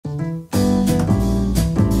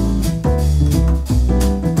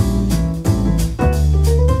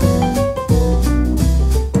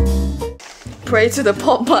pray to the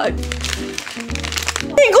pop bud.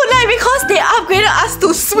 Hey, good night because they upgraded us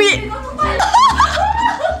to sweet.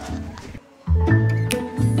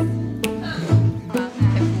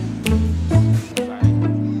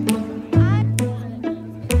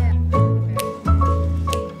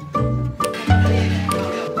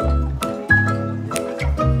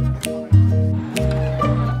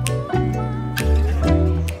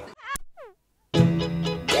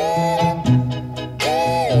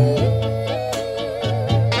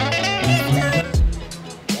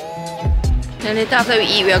 And later after we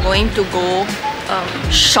eat, we are going to go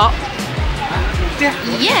shop.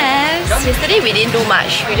 Yes! Yesterday we didn't do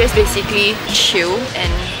much. We just basically chill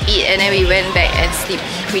and eat, and then we went back and sleep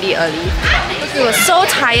pretty early. We were so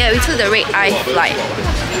tired. We took the red eye flight.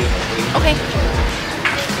 Okay.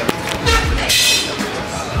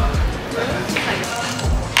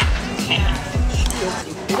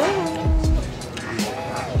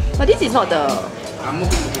 But this is not the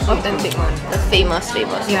authentic one. The famous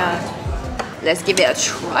Yeah. one. Let's give it a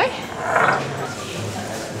try.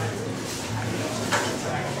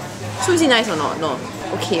 So is it nice or not? No.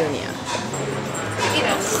 Okay only.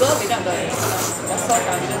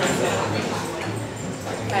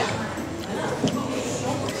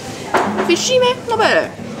 Fishy man, not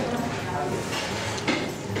bad.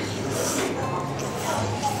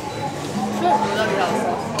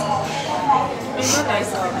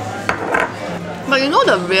 But you know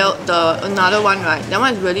the another one, right? That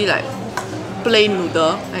one is really like plain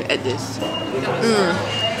noodle. I add this.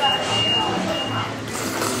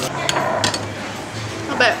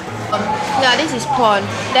 Not bad. Yeah, this is prawn.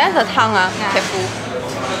 There's the tongue. Careful.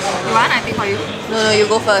 You want? I think for you. No, you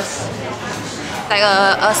go first. Like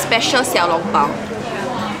a special 小笼包.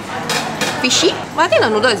 Fishy? But I think the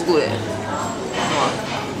noodle is good.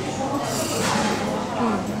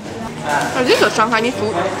 Is this a Shanghai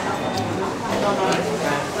food?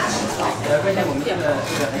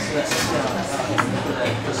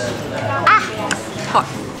 Ah! Hot.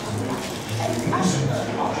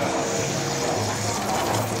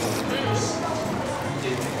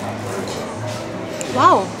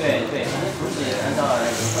 Wow.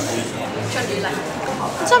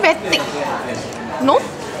 It's not very thick. No?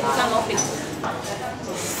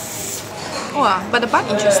 Oh, but the bun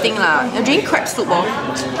interesting lah. You're drinking crab soup, oh.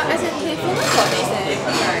 As in, they famous for this,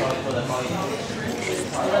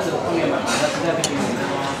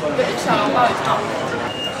 But the 小笼包 is not.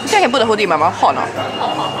 You think I can put the whole thing in my mouth? Hot or not?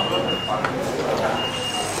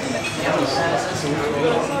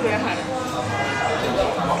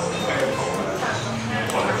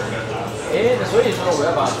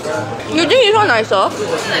 You think this one nicer?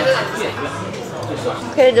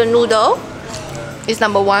 Okay, the noodle is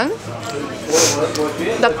number 1.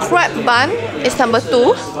 The crab bun is number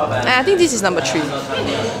 2. And I think this is number 3.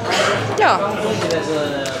 Yeah.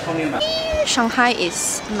 Shanghai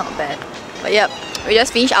is not bad. But yep, we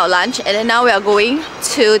just finished our lunch and then now we are going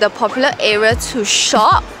to the popular area to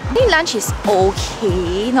shop. I think lunch is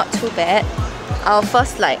okay, not too bad. Our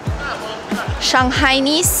first like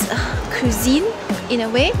Shanghainese cuisine in a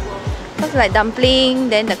way. First like dumpling,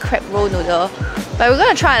 then the crab roll noodle. But we're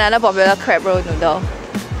gonna try another popular crab roll noodle.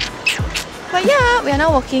 But yeah, we are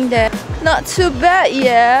now walking there. Not too bad,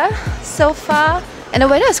 yeah, so far. And the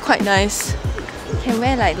weather is quite nice. You can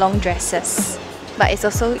wear like long dresses. But it's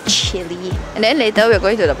also chilly. And then later we're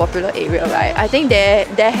going to the popular area, right? I think they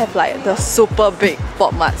have like the super big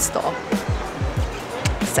Pop Mart store.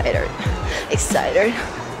 Excited. Excited.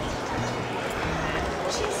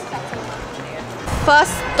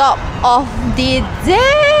 First stop of the day!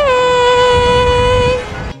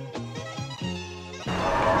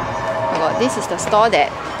 Oh my god, this is the store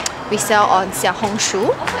that we sell on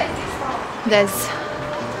Xiaohongshu. There's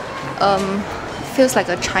feels like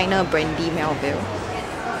a China brandy Melville.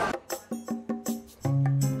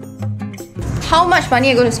 How much money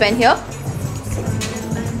are you going to spend here?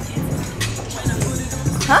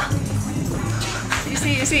 Huh? You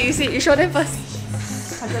see, you show them first.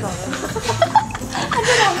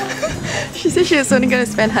 $100. She said she was only going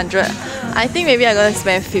to spend 100. I think maybe I'm going to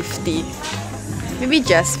spend 50. Maybe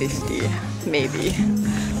just 50. Maybe.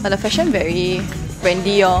 But the fashion very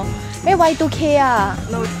brandy, oh. Very Y2K ah.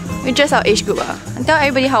 No. We just our age group ah. And tell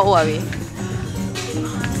everybody how old are we.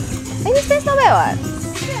 Hey, that's not bad what?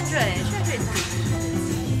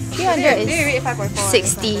 300 is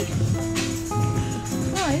 60.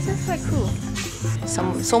 Oh, this is quite cool.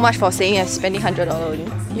 So much for saying I'm spending $100 only.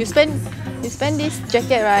 You spend this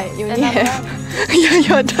jacket, right? You only have.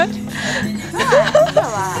 You're done.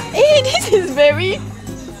 Hey, this is very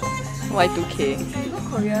Y2K. Go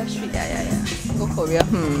Korea street. Yeah. Go Korea.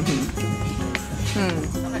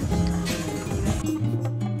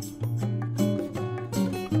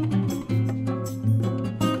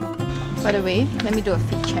 By the way, let me do a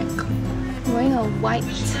fit check. I'm wearing a white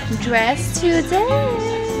dress today.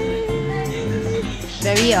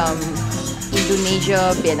 Very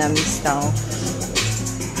Indonesia, Vietnamese style.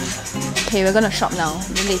 Okay, we're gonna shop now.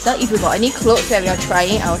 Then later, if we got any clothes that we are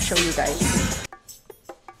trying, I'll show you guys.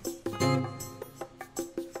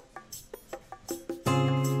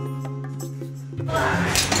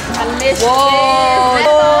 Whoa!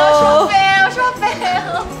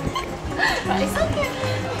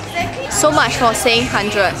 So much for saying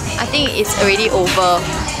 100. I think it's already over.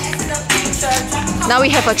 Now we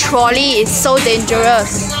have a trolley. It's so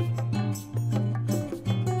dangerous.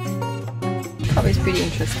 Top is pretty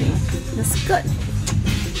interesting. The skirt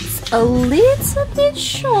is a little bit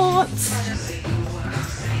short,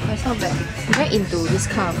 but it's not bad. I'm very into this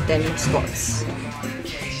kind of denim sports.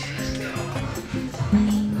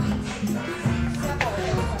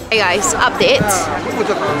 Hey guys, update.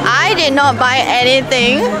 I did not buy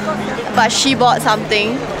anything, but she bought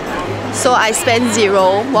something. So I spent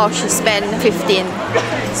 0 while she spent 15.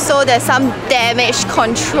 So there's some damage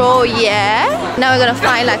control, yeah. Now we're gonna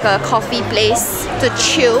find like a coffee place to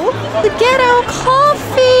chill to get our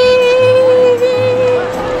coffee.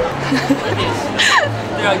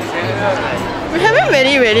 We haven't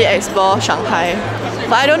really explored Shanghai,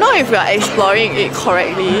 but I don't know if we are exploring it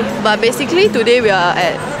correctly. But basically today we are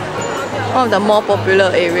at one of the more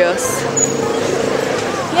popular areas.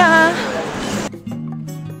 Yeah.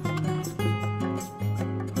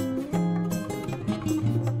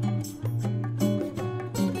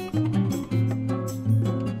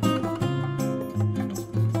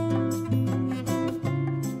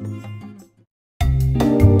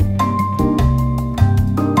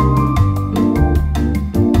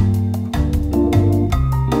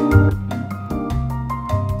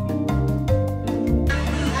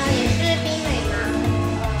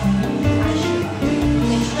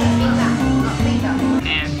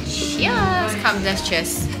 Let's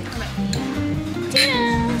cheers.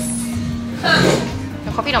 Cheers!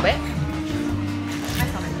 Your coffee not bad?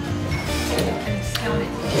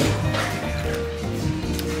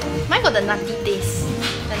 Mine got the nutty taste.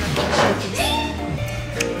 The nutty taste.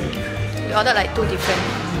 We ordered like 2 different.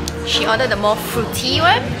 She ordered the more fruity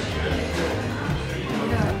one.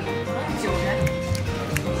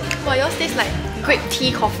 Wow, yours tastes like grape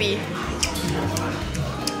tea coffee.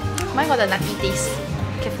 Mine got the nutty taste.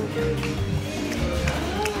 Careful.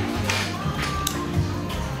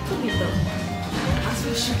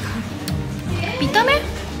 Bitter meh?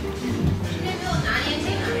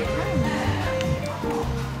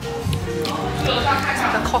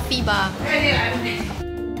 The coffee bar. I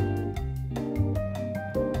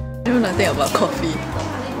know nothing about coffee.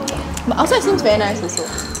 But outside seems very nice also.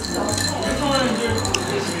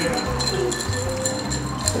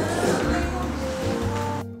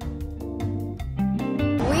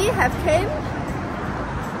 We have came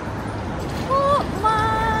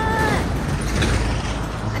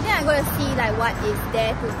I'm gonna see like what is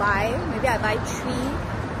there to buy. Maybe I buy 3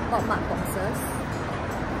 Pop Mart boxes.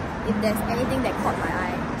 If there's anything that caught my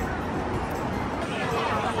eye.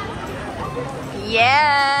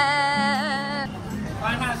 Yeah!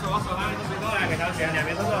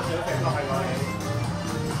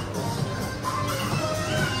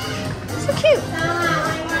 So cute!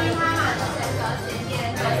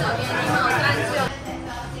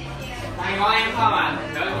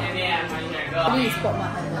 This is Pop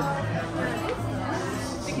Mart.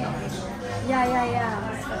 Yeah.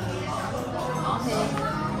 Okay.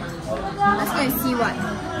 Let's go and see what I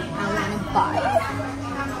want to buy.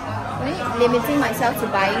 I'm limiting myself to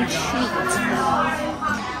buying 3.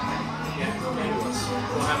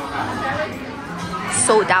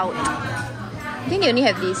 Sold out. I think they only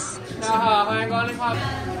have this.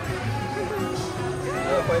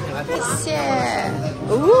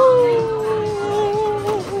 Ooh.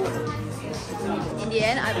 In the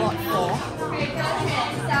end, I bought 4.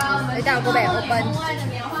 Later I'll go back and open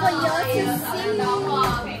for you to see.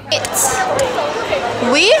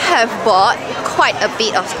 We have bought quite a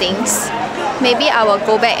bit of things. Maybe I will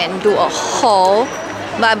go back and do a haul.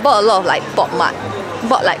 But I bought a lot of like Pop Mart.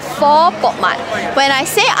 Bought like 4 Pop Mart. When I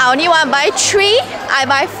say I only want to buy 3, I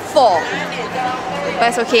buy 4. But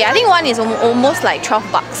it's okay. I think one is almost like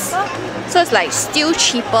 12 bucks. So it's like still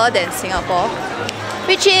cheaper than Singapore,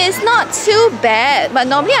 which is not too bad. But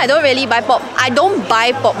normally I don't really buy Pop. I don't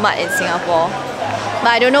buy Pop Mart in Singapore. But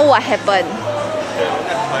I don't know what happened.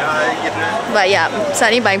 But yeah, I'm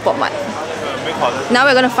suddenly buying Pop Mart. Now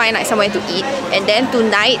we're gonna find like somewhere to eat, and then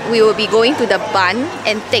tonight we will be going to the bund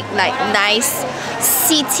and take like nice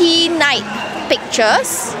city night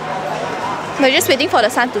pictures. We're just waiting for the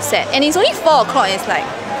sun to set, and it's only 4 o'clock. It's like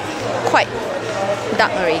quite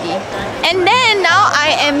dark already. And then now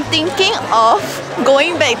I am thinking of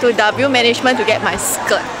going back to W Management to get my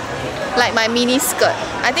skirt, like my mini skirt.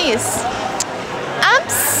 I think I'm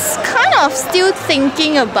kind of still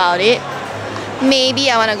thinking about it. Maybe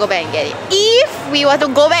I want to go back and get it. If we were to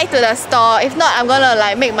go back to the store, if not, I'm gonna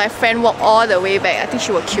like make my friend walk all the way back. I think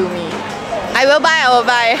she will kill me. I will buy.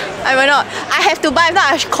 I will not. I have to buy. If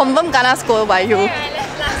not, I confirm gonna scold by you.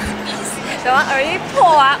 The one already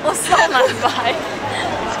poor, also must buy.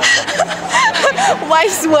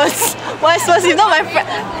 Wise words. If not my friend,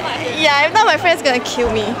 yeah, if not my friend's gonna kill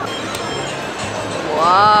me.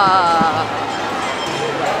 Wow.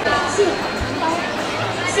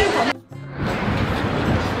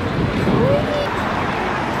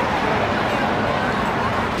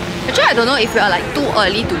 Actually, I don't know if we are like too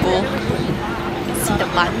early to go see the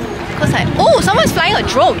bund. Because like, oh, someone's flying a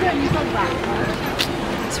drone.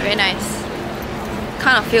 It's very nice.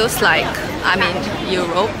 Kind of feels like I'm in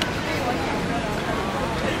Europe.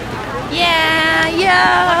 Yeah.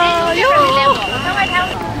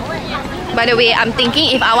 By the way, I'm thinking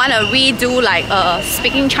if I want to redo like a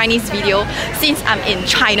speaking Chinese video since I'm in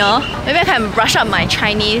China, maybe I can brush up my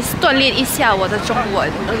Chinese, 锻炼一下我的中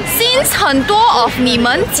文。Since 很多 of 你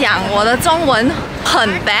们讲我的中文很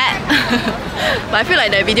bad, but I feel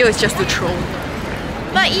like the video is just to troll.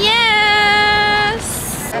 But yes.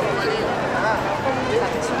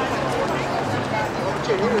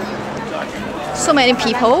 So many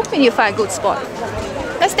people, we need to find a good spot.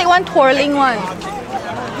 Let's take one twirling one.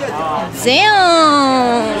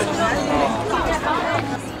 Damn!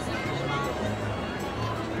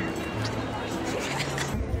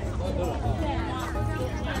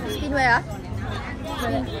 Spin where?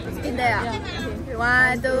 Spin there.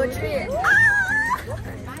 1, 2, 3.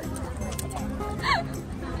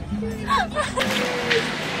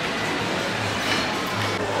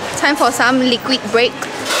 Time for some liquid break.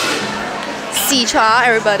 Cha,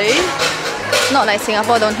 everybody. Not like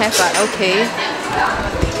Singapore don't have, but okay.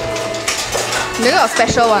 They got a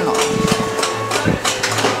special one.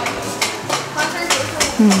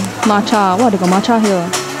 Matcha. What, they got matcha here?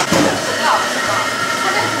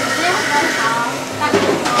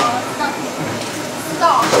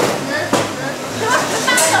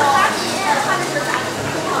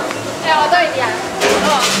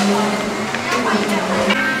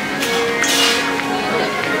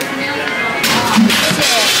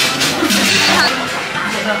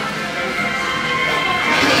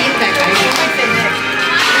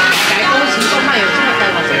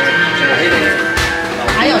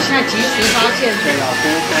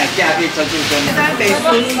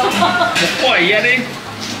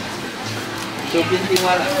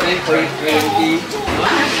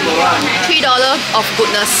 $3 of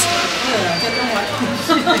goodness.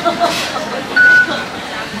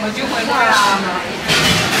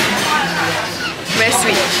 Very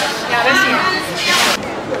sweet. Yeah, very sweet.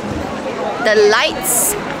 The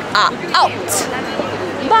lights are out,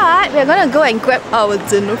 but we're gonna go and grab our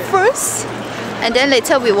dinner first, and then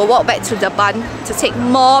later we will walk back to the bund to take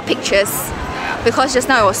more pictures because just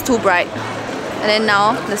now it was too bright, and then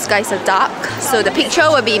now the skies are dark, so the picture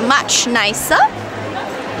will be much nicer.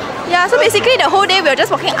 Yeah, so basically the whole day we were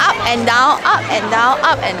just walking up and down, up and down,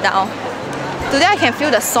 up and down. Today I can feel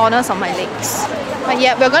the soreness on my legs. But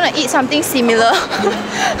yeah, we're gonna eat something similar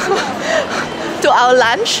to our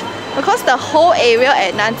lunch because the whole area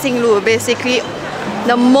at Nanjing Lu, basically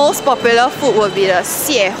the most popular food will be the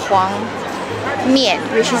Xie Mian,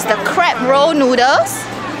 which is the crab roll noodles,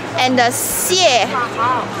 and the Xie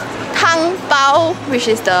Tang Bao, which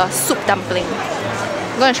is the soup dumpling.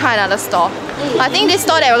 I'm gonna try another store. I think this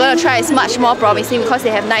store that we're gonna try is much more promising because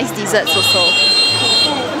they have nice desserts also.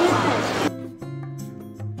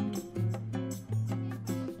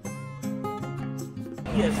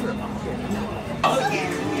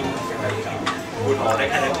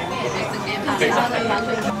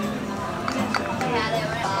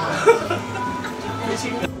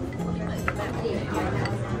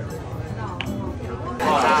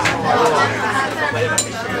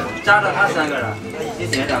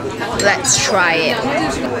 Let's try it.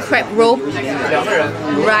 Crab roll,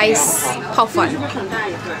 rice, 泡饭.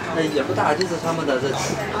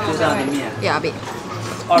 Yeah, a bit.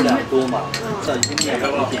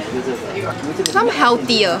 Some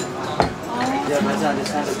healthier.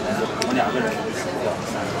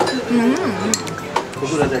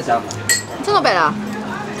 It's not bad.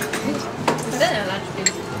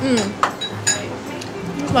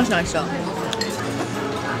 It's much nicer.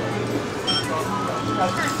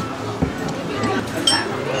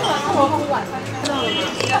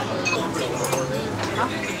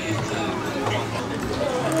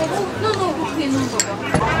 We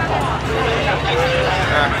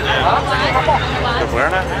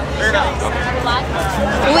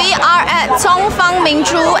are at Zhongfang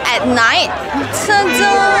Mingzhu at night.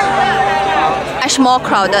 Much more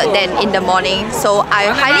crowded than in the morning, so I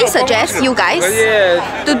highly suggest you guys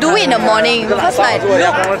to do it in the morning because like look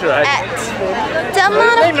at the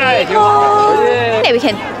amount of people. Maybe we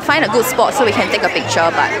can find a good spot so we can take a picture,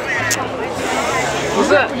 but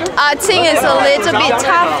I think it's a little bit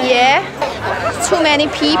tough, yeah. Too many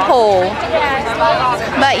people.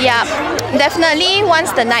 But yeah, definitely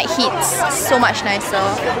once the night hits, so much nicer.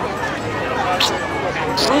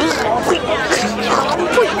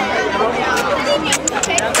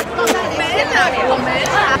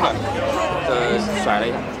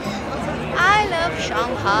 I love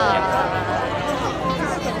Shanghai.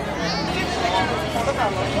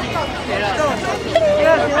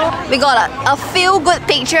 We got a few good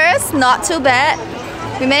pictures, not too bad.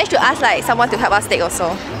 We managed to ask like someone to help us take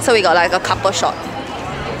also, so we got like a couple shot.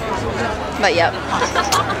 But yeah,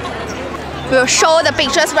 we'll show the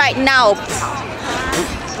pictures right now.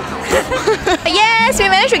 Yes, we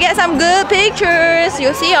managed to get some good pictures.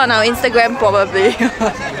 You'll see on our Instagram probably.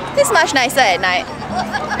 It's much nicer at night.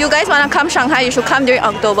 You guys wanna come Shanghai, you should come during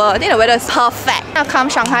October. I think the weather is perfect. Now come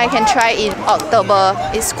Shanghai, you can try in October.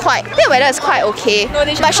 I think the weather is quite okay. But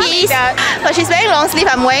she's wearing long sleeve,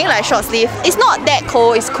 I'm wearing like short sleeve. It's not that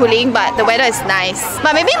cold, it's cooling, but the weather is nice.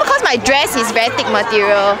 But maybe because my dress is very thick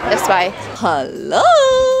material, that's why. Hello!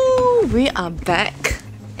 We are back.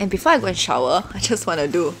 And before I go and shower, I just wanna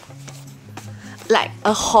do like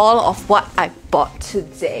a haul of what I bought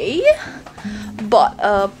today. Bought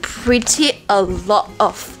a lot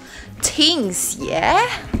of things, yeah?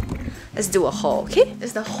 Let's do a haul, okay? This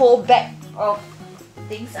is the whole bag of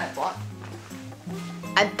things I bought.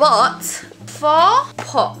 I bought 4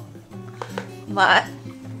 pot mat.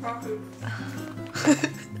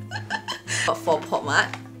 Got 4 pot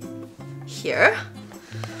mat here.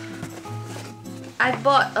 I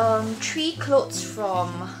bought 3 clothes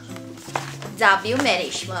from W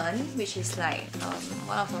Management, which is like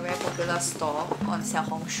one of a very popular store on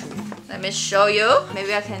Xiaohongshu. Let me show you.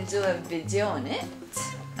 Maybe I can do a video on it.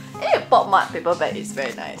 And the pop mart paper bag is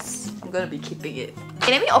very nice. I'm gonna be keeping it.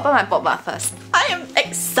 Okay, let me open my pop mart first. I am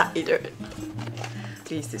excited.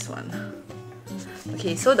 Please, this one.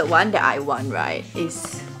 Okay, so the one that I want, right,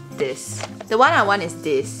 is this. The one I want is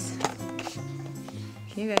this.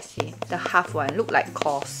 Can you guys see? The half one. Look like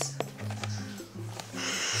course.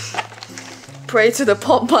 Pray to the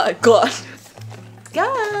pop mart god.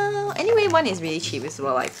 Go! Anyway, one is really cheap. It's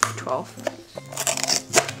about like 12.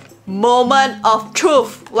 Moment of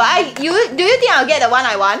truth. Why? Do you think I'll get the one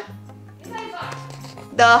I want?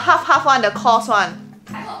 The half one, the course one.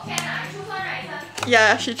 I hope can. I choose one, right?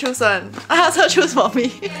 Yeah, she chose one. I asked her choose for me.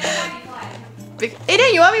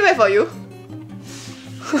 Then you want me wait for you?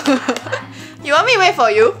 You want me wait for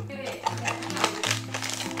you?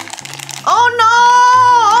 Oh no!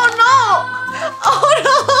 Oh no! Oh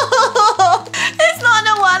no! It's not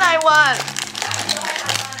the one I want!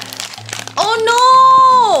 Oh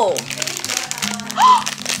no!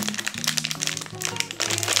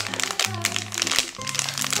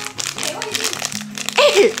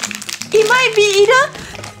 Hey! It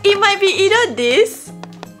might be either this,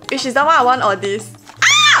 which is the one I want, or this.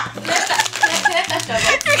 Ah!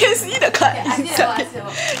 You can see the card inside. You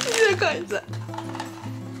see the card inside.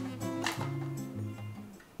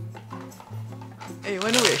 Hey,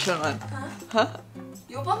 why no reaction one? Huh?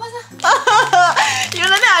 You open first. You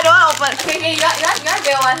know that I don't want to open. Okay, you want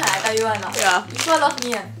get one, I tell you one. Yeah. You sure love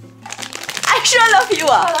me. I sure love you. You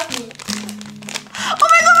sure love me. Oh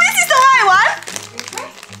my god, this is the one I want.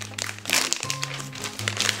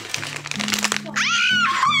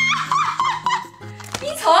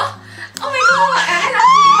 You try? Oh my god, I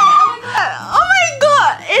love you. Oh my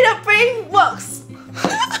god, the brain works.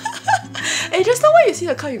 Hey, just now when you see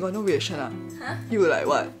the card, you got no reaction. Huh? You like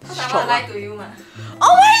what? Because I want to lie to you. Ma.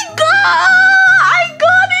 Oh my god! I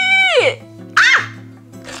got it! Ah!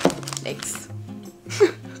 Next.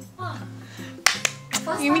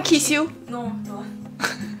 You mean kiss you? No, no.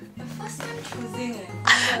 The first time choosing.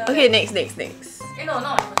 Okay, next. No,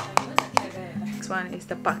 not my first time. Next one is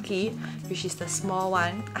the Bucky, which is the small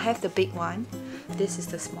one. I have the big one. This is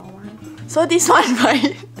the small one. So this one,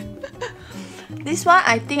 right? This one,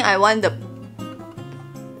 I think I want the...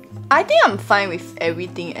 I think I'm fine with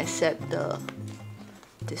everything except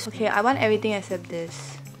this. Okay, I want everything except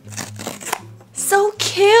this. So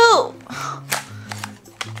cute!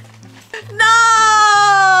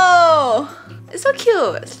 No! It's so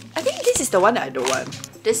cute. I think this is the one that I don't want.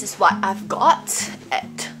 This is what I've got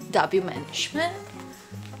at W Management.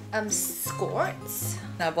 skirts.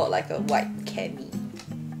 And I bought like a white cami,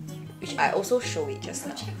 which I also show it just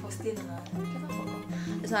now. Check for stain.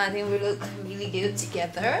 This one I think we look really good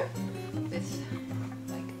together with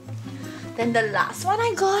like. Then the last one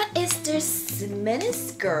I got is this mini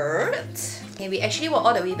skirt. Okay, we actually walked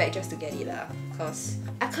all the way back just to get it lah, cause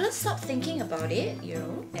I couldn't stop thinking about it, you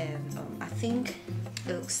know, and I think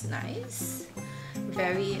it looks nice.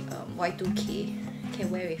 Very Y2K. Can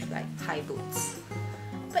wear with like high boots.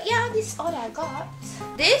 But yeah, this is all that I got.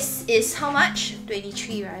 This is how much?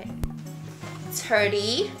 23, right?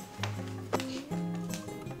 30. 18,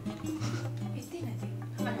 I think.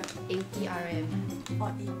 How much? 80 RM.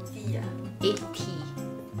 Or 80, yeah. 80.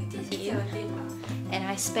 80 17. And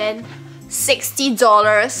I spent $60.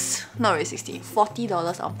 Not really 60.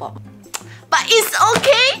 $40 on pop. But it's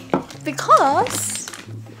okay because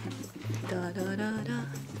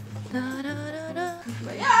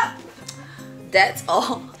but yeah, that's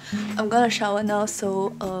all. I'm gonna shower now,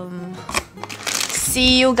 so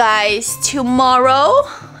see you guys tomorrow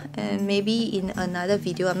and maybe in another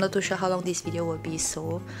video. I'm not too sure how long this video will be,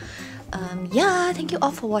 so yeah, thank you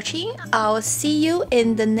all for watching. I'll see you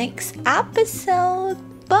in the next episode.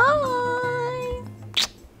 Bye.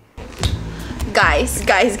 Guys,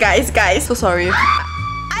 so sorry.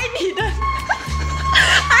 I didn't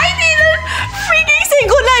freaking say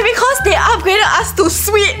goodnight because they upgraded us to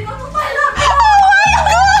suite. Oh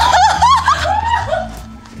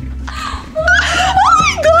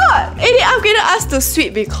my god! And they upgraded us to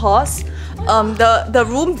suite because the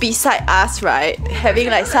room beside us, right, having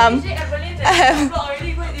like some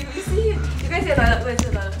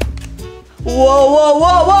Whoa!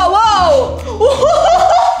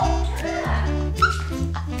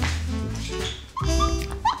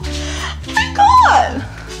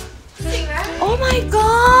 Oh my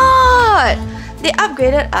god! They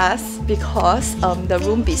upgraded us because the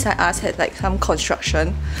room beside us had like some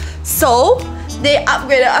construction. So they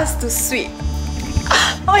upgraded us to suite.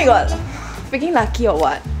 Oh my god. Freaking lucky or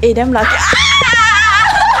what? Eh, damn lucky. Are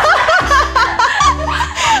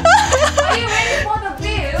you ready for the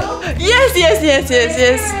bill? Yes.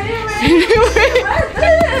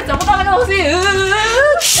 找不到那个东西。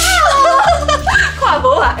跨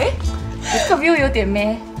博啊？哎，这个 view 有点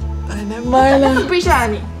咩？ Never mind lah. Bridge 啊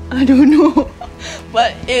你？ I don't know.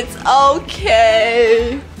 But it's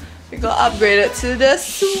okay. We got upgraded to the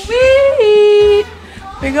suite.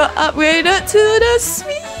 We got upgraded to the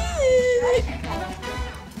suite.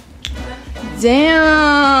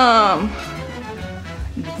 Damn.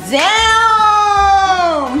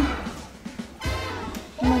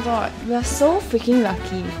 Oh my god, we are so freaking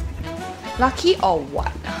lucky. Lucky or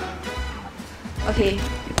what?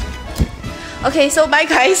 Okay, so bye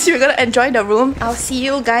guys. We're gonna enjoy the room. I'll see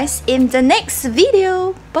you guys in the next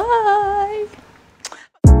video. Bye.